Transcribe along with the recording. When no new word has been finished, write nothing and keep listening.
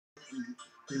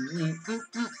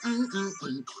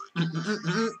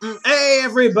Hey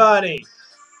everybody!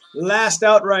 Last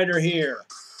Outrider here,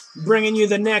 bringing you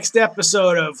the next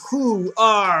episode of Who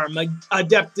Are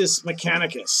Adeptus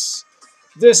Mechanicus.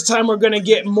 This time we're going to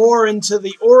get more into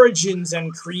the origins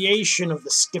and creation of the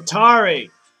SKITARII.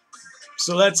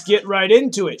 So let's get right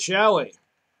into it, shall we?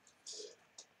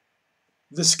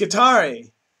 The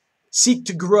SKITARII seek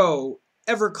to grow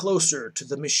ever closer to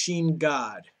the machine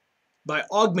god by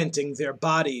augmenting their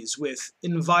bodies with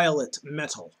inviolate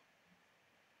metal.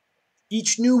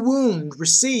 Each new wound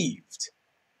received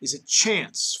is a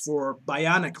chance for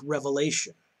bionic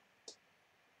revelation.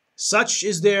 Such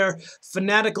is their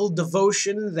fanatical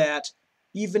devotion that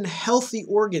even healthy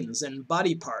organs and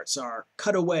body parts are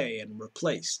cut away and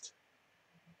replaced.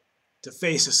 To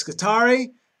face a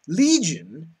SKITARII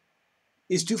legion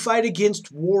is to fight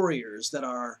against warriors that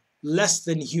are less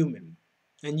than human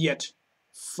and yet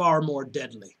far more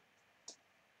deadly.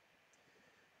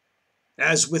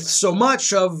 As with so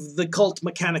much of the cult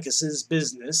Mechanicus's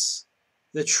business,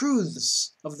 the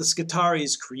truths of the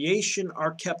SKITARII's creation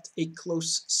are kept a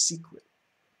close secret.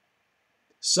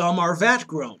 Some are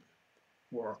vat-grown,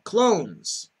 or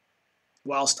clones,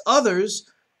 whilst others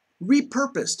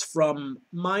repurposed from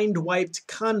mind-wiped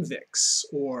convicts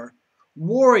or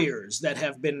warriors that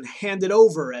have been handed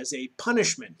over as a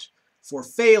punishment for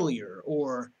failure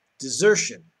or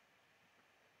desertion.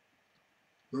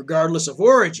 Regardless of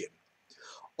origin,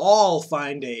 all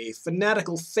find a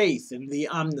fanatical faith in the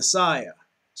Omnissiah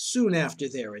soon after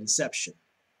their inception.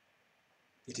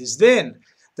 It is then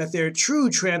that their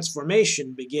true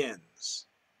transformation begins.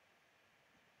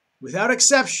 Without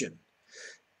exception,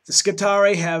 the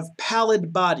SKITARII have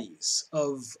pallid bodies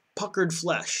of puckered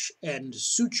flesh and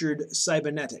sutured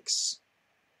cybernetics.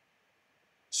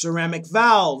 Ceramic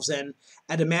valves and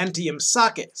adamantium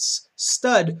sockets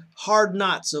stud hard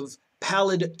knots of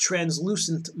pallid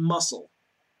translucent muscle.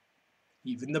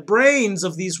 Even the brains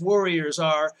of these warriors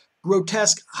are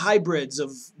grotesque hybrids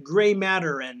of gray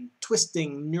matter and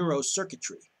twisting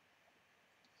neurocircuitry.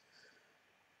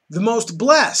 The most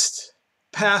blessed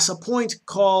pass a point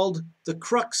called the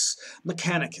crux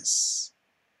mechanicus,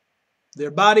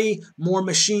 their body more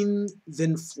machine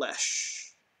than flesh.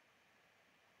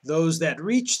 Those that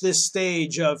reach this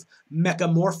stage of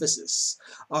mechamorphosis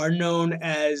are known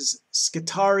as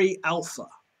SKITARII Alpha.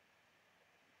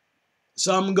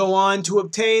 Some go on to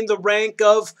obtain the rank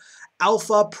of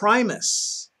Alpha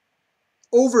Primus,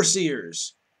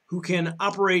 overseers who can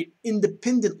operate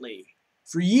independently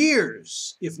for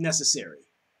years if necessary,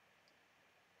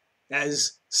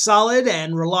 as solid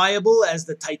and reliable as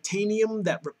the titanium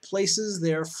that replaces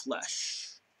their flesh.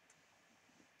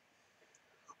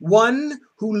 One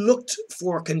who looked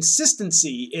for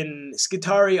consistency in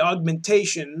SKITARII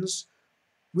augmentations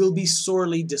will be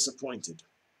sorely disappointed.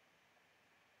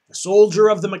 A soldier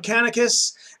of the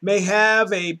Mechanicus may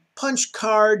have a punch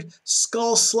card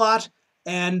skull slot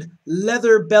and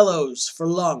leather bellows for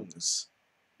lungs,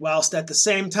 whilst at the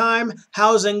same time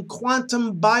housing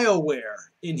quantum bioware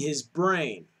in his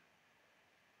brain.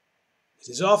 It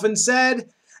is often said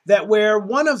that where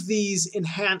one of these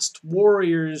enhanced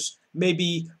warriors may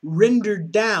be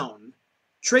rendered down,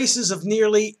 traces of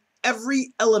nearly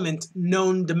every element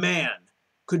known to man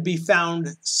could be found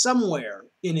somewhere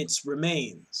in its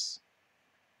remains.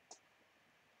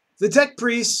 The tech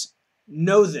priests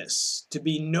know this to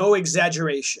be no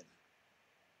exaggeration,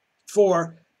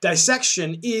 for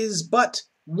dissection is but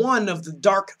one of the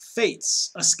dark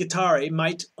fates a SKITARII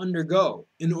might undergo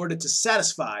in order to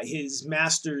satisfy his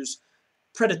master's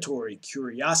predatory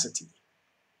curiosity.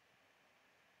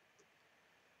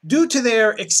 Due to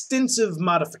their extensive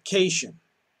modification,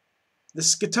 the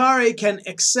SKITARII can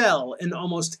excel in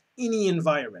almost any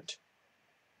environment.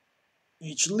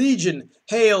 Each legion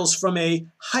hails from a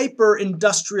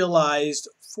hyper-industrialized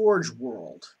forge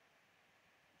world.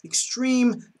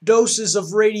 Extreme doses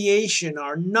of radiation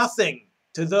are nothing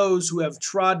to those who have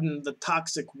trodden the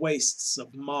toxic wastes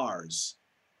of Mars.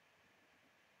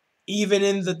 Even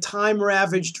in the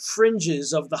time-ravaged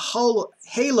fringes of the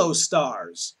halo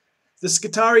stars, the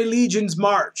SKITARII legions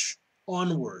march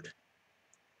onward.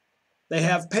 They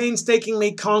have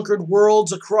painstakingly conquered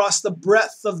worlds across the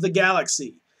breadth of the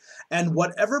galaxy, and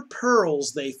whatever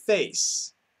perils they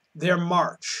face, their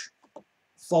march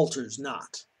falters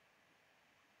not.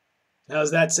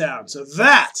 How's that sound? So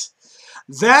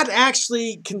that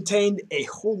actually contained a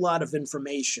whole lot of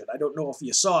information. I don't know if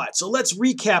you saw it. So let's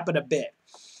recap it a bit.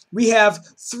 We have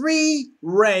 3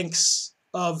 ranks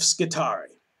of SKITARII.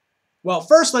 Well,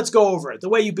 first let's go over it. The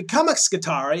way you become a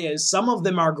SKITARII is some of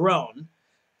them are grown,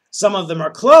 some of them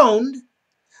are cloned,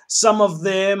 Some of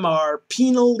them are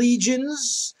penal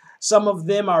legions. Some of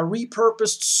them are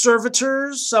repurposed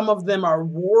servitors. Some of them are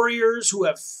warriors who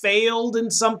have failed in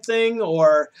something,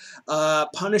 or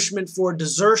punishment for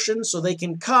desertion, so they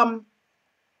can come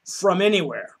from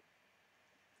anywhere.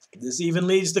 This even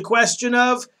leads to the question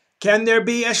of, can there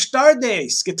be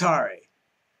Astartes Skitarii?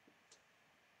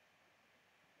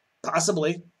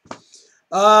 Possibly.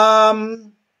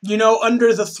 You know,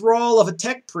 under the thrall of a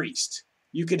tech priest.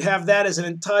 You could have that as an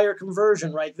entire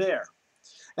conversion right there.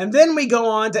 And then we go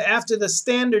on to, after the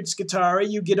standard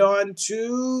Skitarii, you get on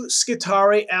to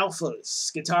SKITARII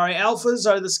Alphas. SKITARII Alphas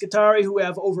are the Skitarii who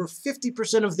have over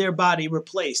 50% of their body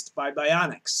replaced by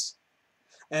bionics.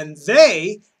 And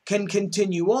they can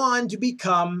continue on to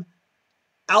become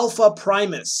Alpha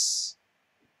Primus.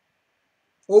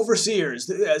 Overseers.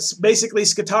 Basically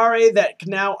Skitarii that can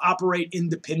now operate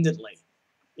independently.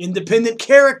 Independent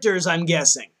characters, I'm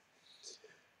guessing.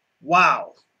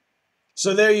 Wow.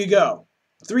 So there you go.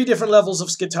 3 different levels of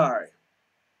Skitarii.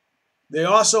 They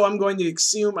also, I'm going to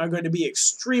assume, are going to be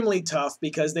extremely tough,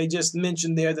 because they just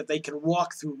mentioned there that they can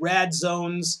walk through rad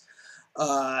zones,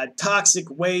 toxic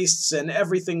wastes, and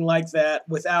everything like that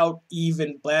without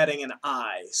even batting an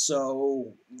eye.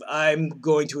 So I'm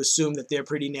going to assume that they're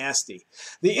pretty nasty.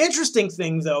 The interesting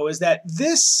thing, though, is that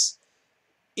this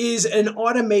is an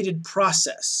automated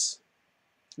process,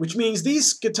 which means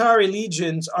these Skitarii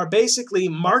legions are basically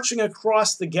marching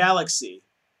across the galaxy,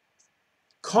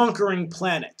 conquering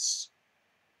planets.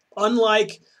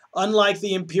 Unlike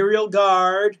the Imperial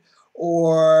Guard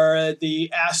or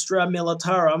the Astra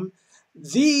Militarum,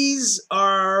 these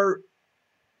are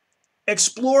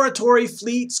exploratory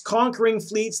fleets, conquering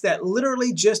fleets that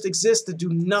literally just exist to do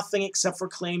nothing except for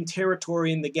claim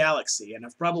territory in the galaxy, and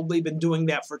have probably been doing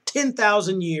that for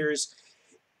 10,000 years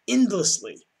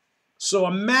endlessly. So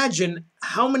imagine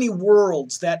how many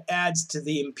worlds that adds to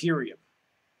the Imperium.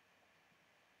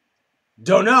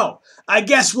 Don't know. I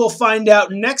guess we'll find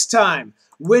out next time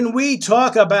when we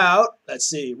talk about, let's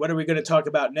see, what are we going to talk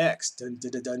about next? Dun,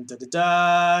 dun, dun, dun, dun, dun,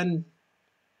 dun.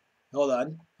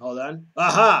 Hold on.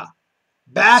 Aha!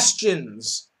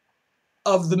 Bastions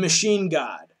of the Machine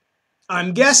God.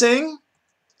 I'm guessing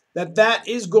that that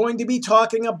is going to be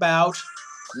talking about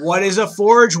what is a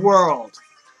Forge world.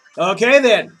 Okay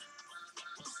then.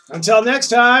 Until next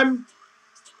time,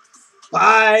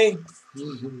 bye.